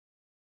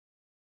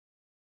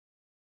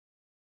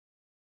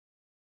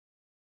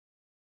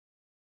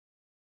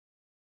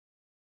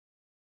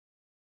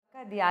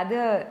The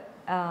other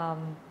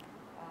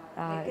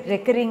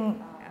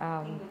recurring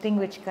thing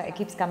which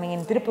keeps coming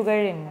in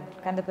Tiruppugazh, in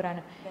Kanda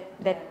Purana,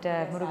 that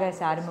Muruga is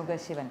Arumuga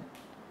Shivan.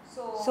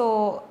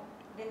 So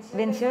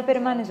when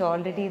Shivaperuman is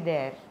already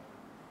there,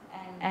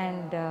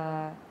 and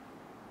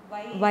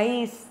why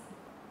is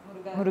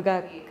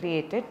Muruga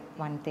created?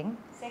 One thing.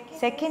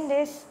 Second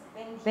is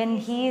when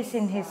he is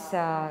in his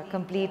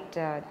complete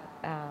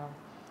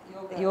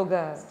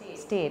yoga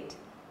state,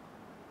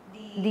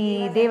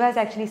 the devas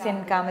actually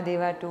send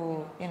Kamadeva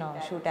to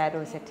shoot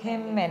arrows at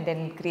him and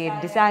then create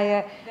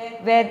desire,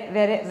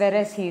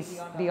 whereas he is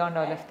beyond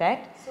all of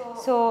that.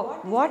 So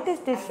what is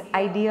this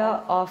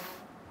idea of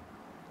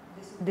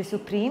the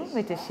Supreme,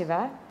 which is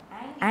Shiva,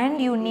 and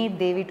you need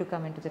Devi to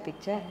come into the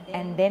picture,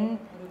 and then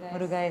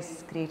Muruga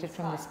is created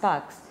from the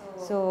sparks.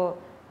 So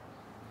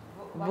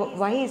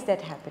why is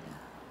that happening?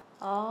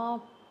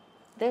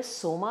 There's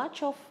so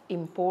much of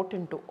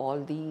important to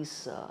all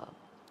these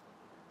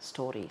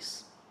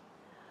stories.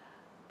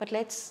 But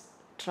let's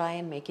try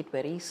and make it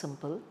very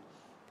simple.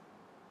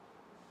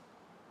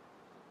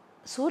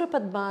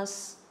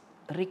 Surapadma's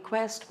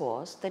request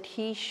was that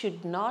he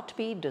should not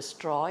be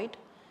destroyed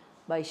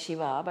by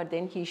Shiva, but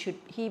then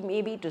he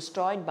may be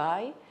destroyed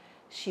by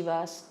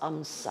Shiva's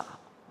Amsa.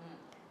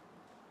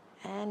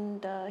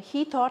 And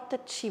he thought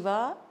that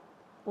Shiva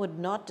would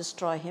not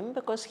destroy him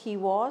because he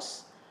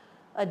was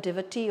a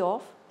devotee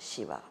of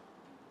Shiva.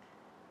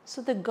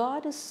 So the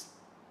god is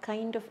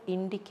kind of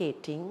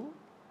indicating,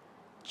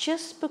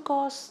 just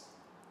because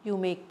you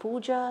make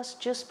pujas,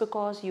 just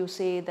because you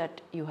say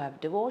that you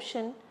have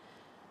devotion,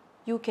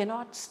 you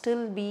cannot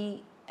still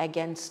be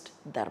against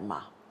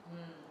dharma.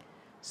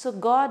 So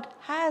God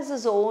has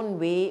his own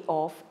way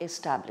of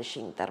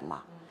establishing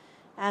dharma.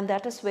 And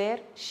that is where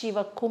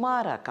Shiva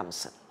Kumara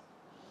comes in.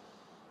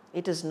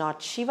 It is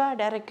not Shiva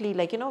directly,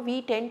 like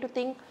we tend to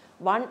think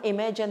one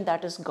image and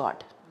that is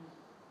God.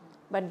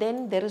 But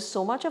then there is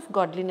so much of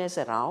godliness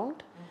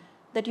around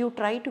that you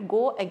try to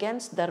go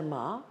against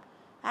dharma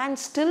and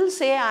still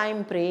say, I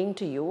am praying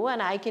to you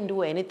and I can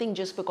do anything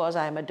just because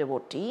I am a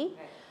devotee.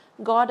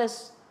 God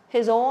has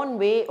his own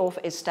way of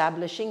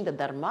establishing the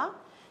dharma,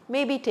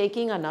 maybe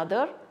taking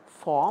another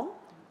form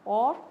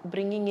or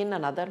bringing in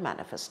another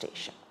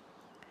manifestation.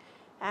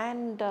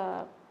 And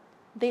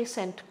they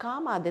sent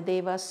Kama, the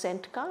Devas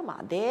sent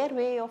Kama. Their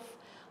way of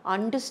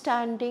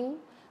understanding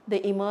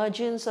the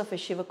emergence of a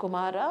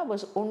Shivakumara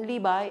was only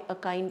by a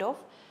kind of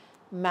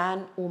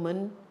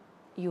man-woman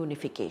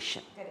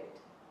unification. Correct.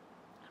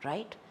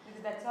 Right?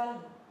 Because that's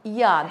all.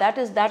 Yeah,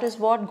 that is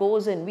what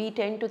goes in. We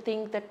tend to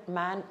think that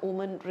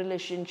man-woman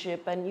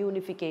relationship and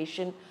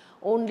unification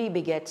only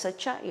begets a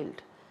child.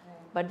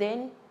 Right. But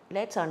then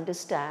let's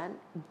understand,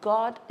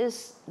 God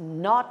is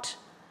not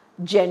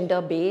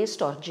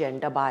gender-based or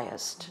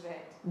gender-biased.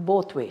 Right.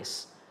 Both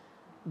ways.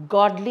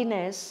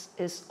 Godliness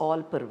is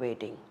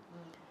all-pervading.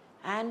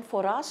 And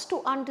for us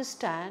to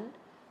understand,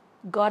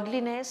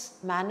 godliness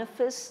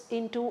manifests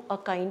into a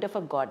kind of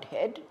a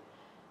Godhead,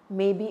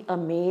 maybe a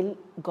male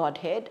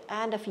Godhead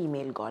and a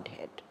female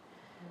Godhead.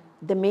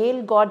 The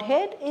male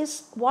Godhead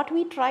is what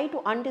we try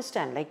to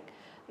understand. Like,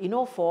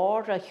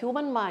 for a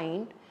human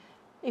mind,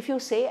 if you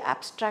say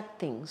abstract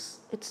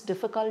things, it's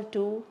difficult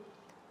to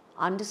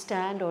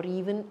understand or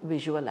even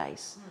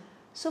visualize.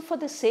 So for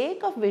the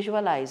sake of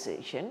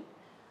visualization,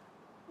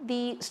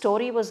 the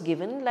story was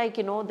given like,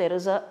 there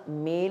is a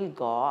male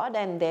god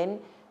and then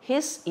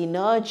his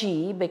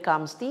energy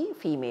becomes the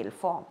female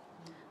form,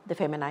 the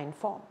feminine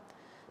form.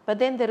 But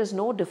then there is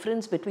no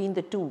difference between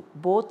the two.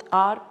 Both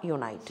are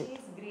united. His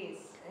grace,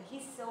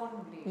 his own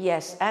grace.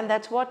 Yes, and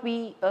that's what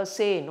we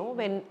say,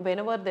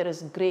 whenever there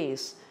is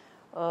grace,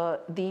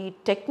 the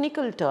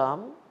technical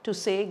term to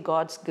say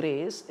God's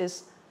grace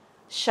is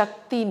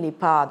Shakti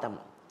Nipadam.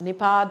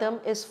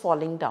 Nipadam is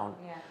falling down.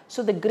 Yeah.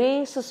 So the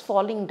grace is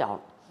falling down.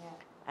 Yeah.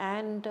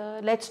 And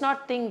let's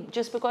not think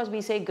just because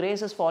we say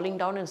grace is falling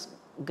down and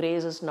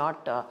grace is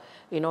not,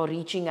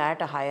 reaching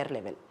at a higher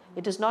level.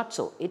 It is not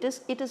so. It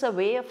is a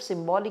way of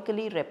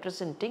symbolically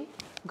representing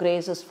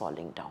grace is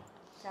falling down.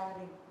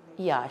 Showering.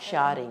 Yeah,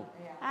 showering.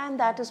 Yeah. And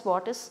that is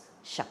what is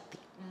Shakti.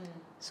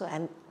 So,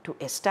 and to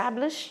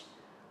establish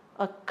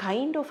a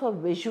kind of a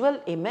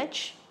visual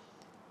image,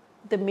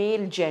 the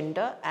male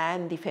gender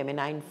and the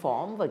feminine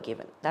form were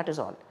given. That is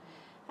all.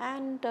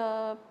 And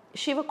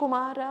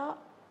Shivakumara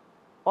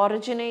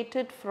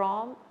originated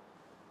from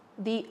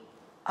the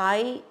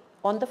eye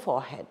on the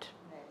forehead.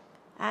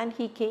 And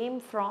he came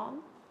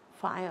from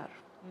fire.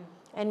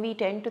 And we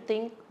tend to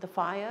think the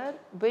fire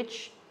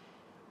which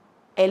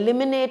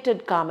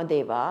eliminated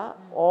Kamadeva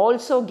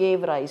also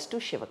gave rise to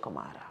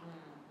Shivakumara.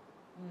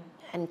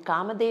 And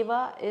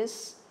Kamadeva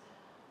is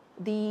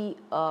the,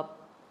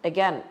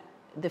 again,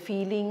 the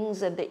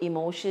feelings and the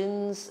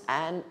emotions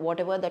and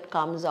whatever that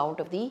comes out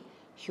of the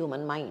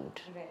human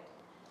mind. Right. Right.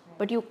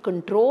 But you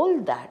control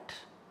that,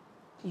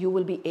 you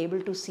will be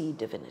able to see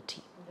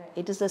divinity. Right.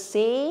 It is the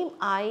same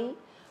eye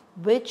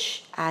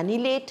which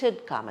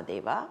annihilated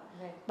Kamadeva,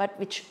 right, but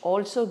which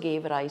also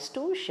gave rise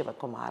to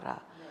Shivakumara.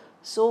 Right.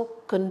 So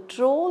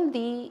control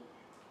the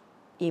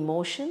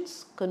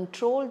emotions,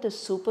 control the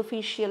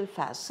superficial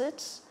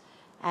facets,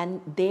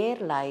 and there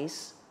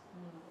lies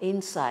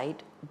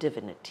inside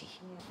divinity.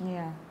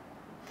 Yeah.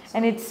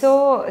 And it's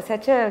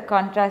such a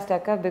contrast,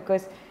 Akka,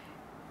 because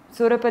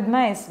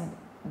Surapadma is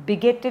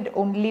begetted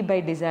only by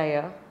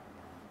desire,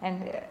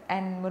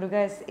 and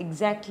Muruga is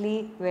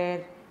exactly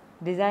where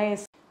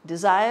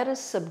desire is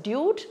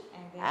subdued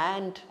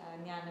and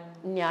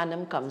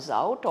jnanam comes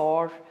out,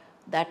 or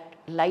that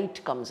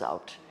light comes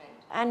out. Right.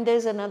 And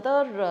there's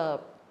another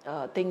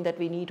thing that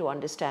we need to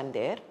understand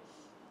there.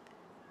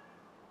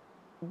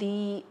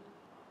 The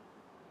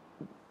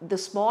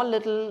small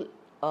little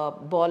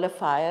ball of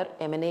fire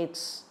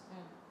emanates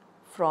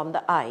from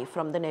the eye,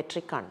 from the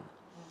netrikan.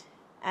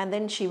 And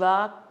then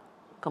Shiva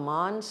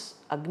commands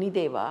Agni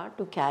Deva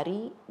to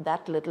carry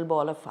that little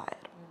ball of fire.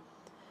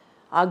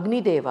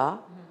 Agni Deva,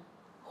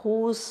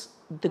 who's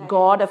the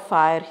god of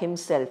fire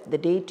himself, the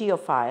deity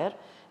of fire,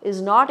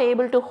 is not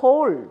able to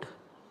hold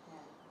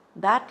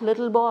that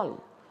little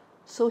ball.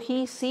 So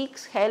he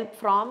seeks help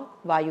from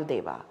Vayu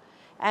Deva.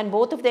 And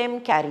both of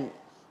them carry,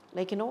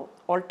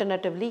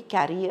 alternatively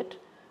carry it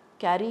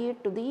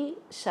to the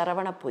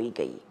Saravana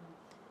Poigai.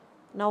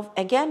 Now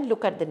again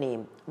look at the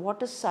name.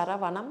 What is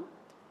Saravanam?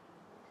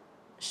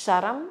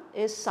 Saram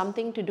is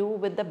something to do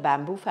with the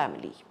bamboo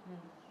family.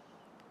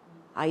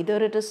 Either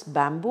it is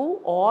bamboo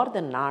or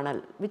the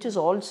nanal, which is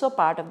also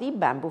part of the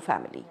bamboo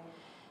family.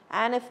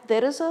 And if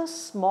there is a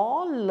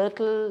small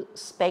little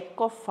speck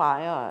of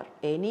fire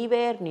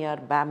anywhere near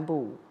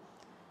bamboo,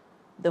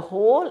 the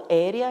whole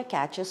area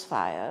catches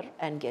fire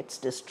and gets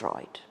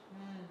destroyed.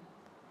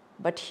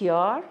 But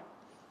here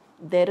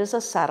there is a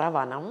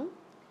Saravanam,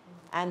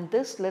 and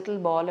this little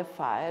ball of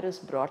fire is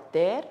brought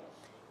there,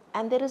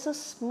 and there is a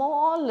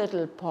small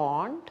little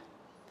pond.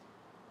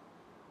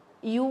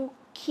 You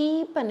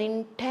keep an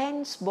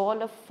intense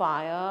ball of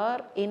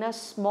fire in a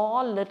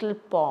small little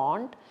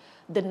pond,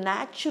 the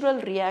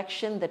natural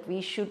reaction that we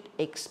should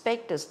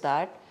expect is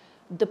that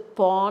the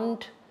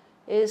pond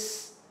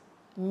is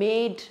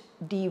made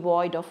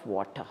devoid of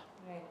water.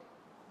 Right.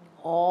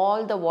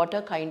 All the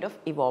water kind of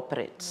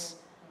evaporates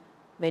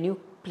when you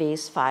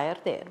place fire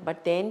there.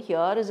 But then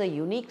here is a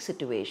unique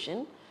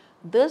situation.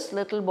 This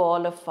little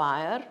ball of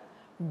fire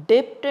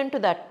dipped into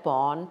that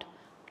pond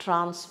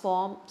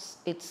transforms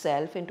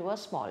itself into a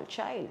small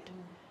child.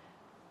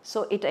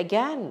 So it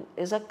again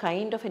is a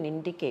kind of an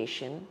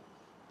indication,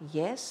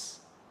 yes,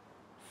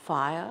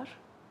 fire,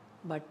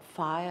 but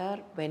fire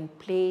when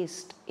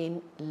placed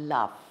in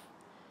love,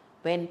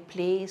 when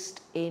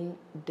placed in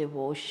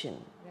devotion,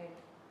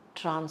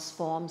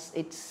 transforms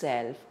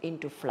itself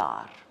into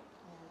flower.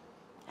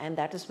 And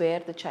that is where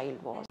the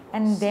child was.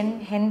 And then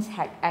hence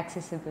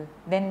accessible.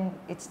 Then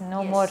it's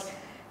no more.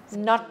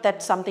 Not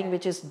that something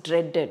which is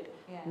dreaded,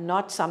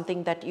 not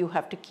something that you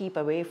have to keep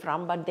away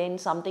from, but then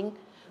something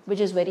which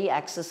is very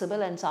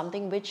accessible and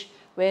something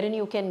wherein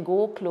you can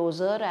go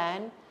closer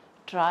and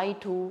try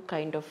to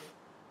kind of,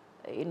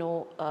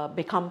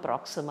 become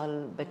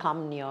proximal,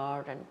 become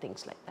near and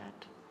things like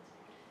that.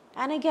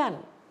 And again,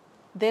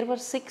 there were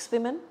 6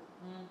 women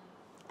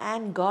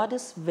and God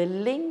is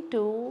willing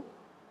to,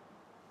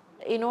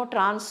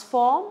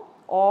 transform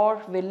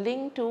or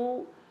willing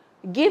to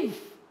give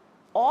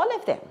all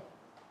of them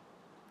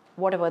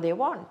whatever they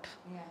want.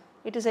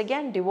 It is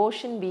again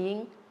devotion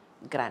being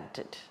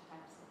granted.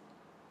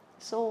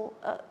 So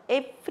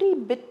every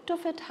bit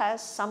of it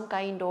has some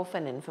kind of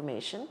an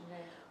information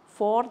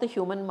for the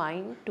human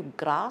mind to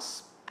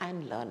grasp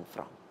and learn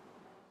from.